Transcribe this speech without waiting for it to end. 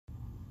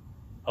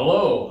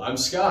Hello, I'm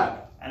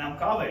Scott. And I'm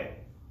Kaveh.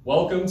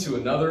 Welcome to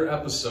another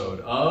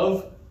episode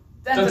of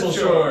Denture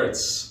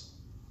Shorts.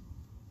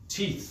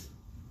 Teeth.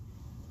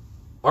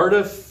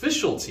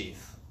 Artificial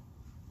teeth.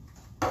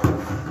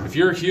 If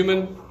you're a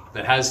human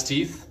that has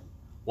teeth,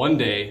 one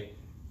day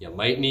you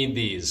might need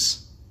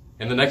these.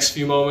 In the next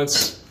few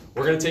moments,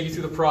 we're going to take you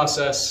through the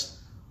process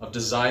of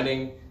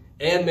designing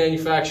and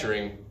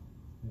manufacturing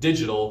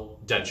digital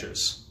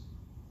dentures.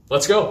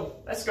 Let's go.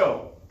 Let's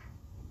go.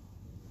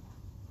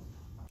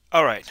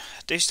 Alright,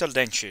 digital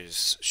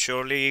dentures,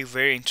 surely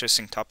very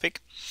interesting topic.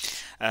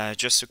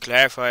 Just to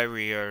clarify,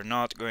 we are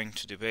not going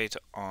to debate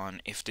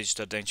on if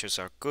digital dentures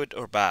are good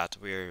or bad.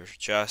 We're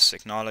just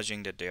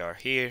acknowledging that they are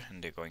here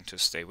and they're going to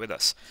stay with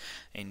us.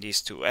 In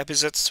these two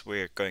episodes,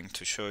 we're going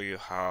to show you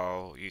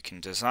how you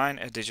can design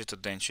a digital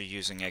denture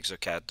using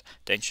exocad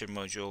Denture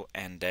Module,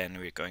 and then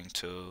we're going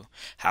to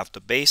have the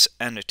base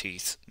and the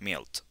teeth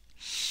milled.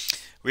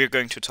 We're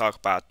going to talk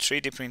about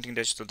 3D printing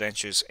digital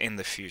dentures in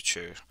the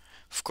future.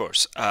 Of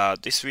course,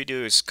 this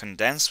video is a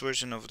condensed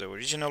version of the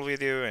original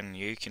video, and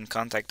you can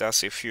contact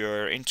us if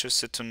you're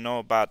interested to know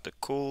about the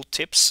cool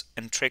tips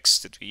and tricks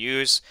that we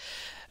use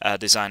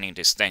designing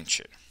this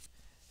denture.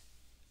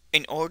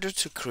 In order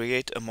to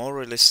create a more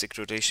realistic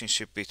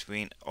relationship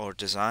between our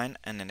design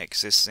and an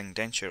existing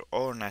denture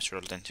or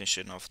natural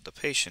dentition of the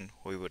patient,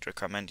 we would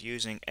recommend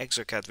using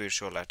exocad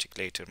Virtual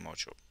Articulator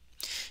module.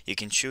 You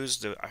can choose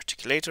the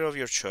articulator of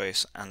your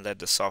choice and let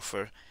the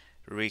software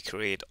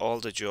recreate all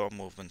the jaw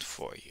movement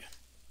for you.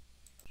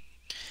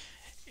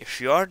 If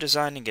you are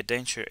designing a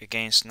denture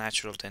against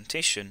natural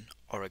dentition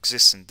or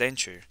existing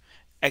denture,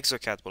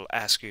 exocad will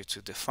ask you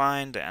to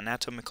define the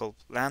anatomical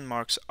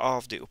landmarks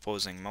of the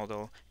opposing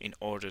model in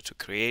order to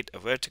create a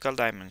vertical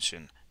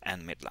dimension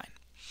and midline.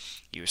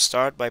 You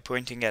start by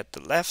pointing at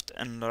the left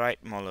and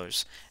right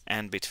molars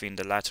and between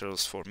the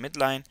laterals for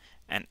midline,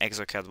 and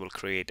exocad will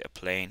create a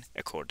plane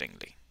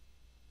accordingly.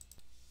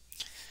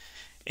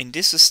 In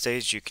this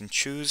stage, you can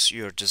choose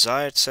your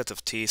desired set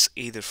of teeth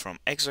either from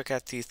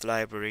exocad teeth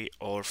library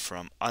or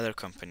from other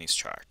companies'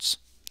 charts.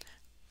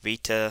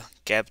 Vita,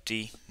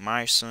 Gebdi,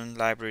 Meissen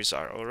libraries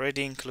are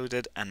already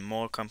included, and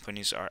more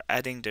companies are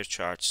adding their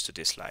charts to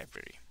this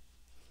library.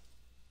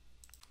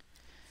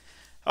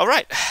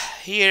 Alright,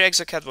 here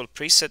exocad will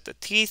preset the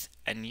teeth,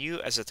 and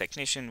you as a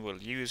technician will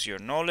use your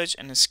knowledge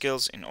and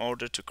skills in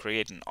order to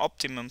create an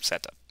optimum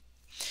setup.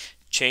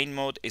 Chain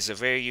mode is a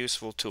very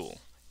useful tool.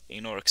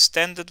 In our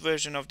extended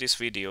version of this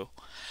video,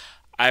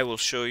 I will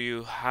show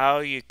you how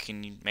you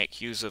can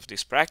make use of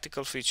this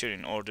practical feature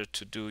in order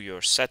to do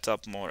your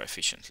setup more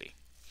efficiently.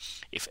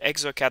 If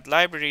exocad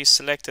library is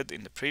selected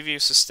in the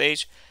previous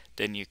stage,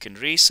 then you can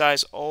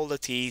resize all the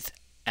teeth,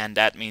 and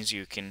that means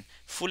you can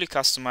fully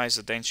customize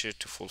the denture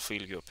to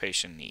fulfill your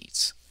patient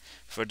needs.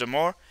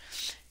 Furthermore,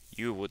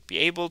 you would be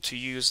able to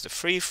use the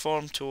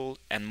freeform tool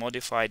and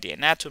modify the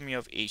anatomy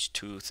of each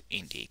tooth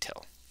in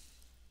detail.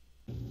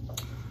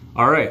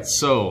 All right,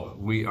 so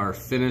we are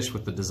finished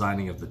with the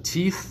designing of the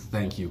teeth.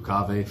 Thank you,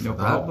 Kaveh, for No that.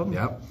 problem.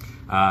 Yep.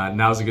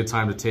 Now's a good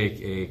time to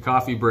take a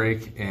coffee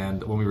break,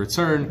 and when we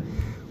return,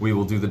 we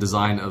will do the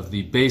design of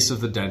the base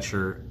of the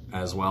denture,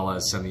 as well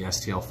as send the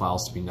STL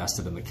files to be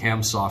nested in the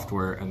CAM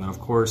software, and then of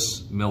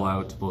course mill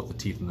out both the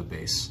teeth and the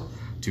base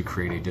to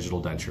create a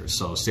digital denture.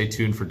 So stay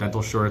tuned for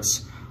Dental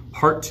Shorts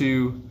Part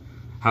 2,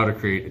 how to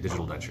create a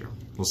digital denture.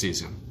 We'll see you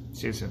soon.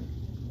 See you soon.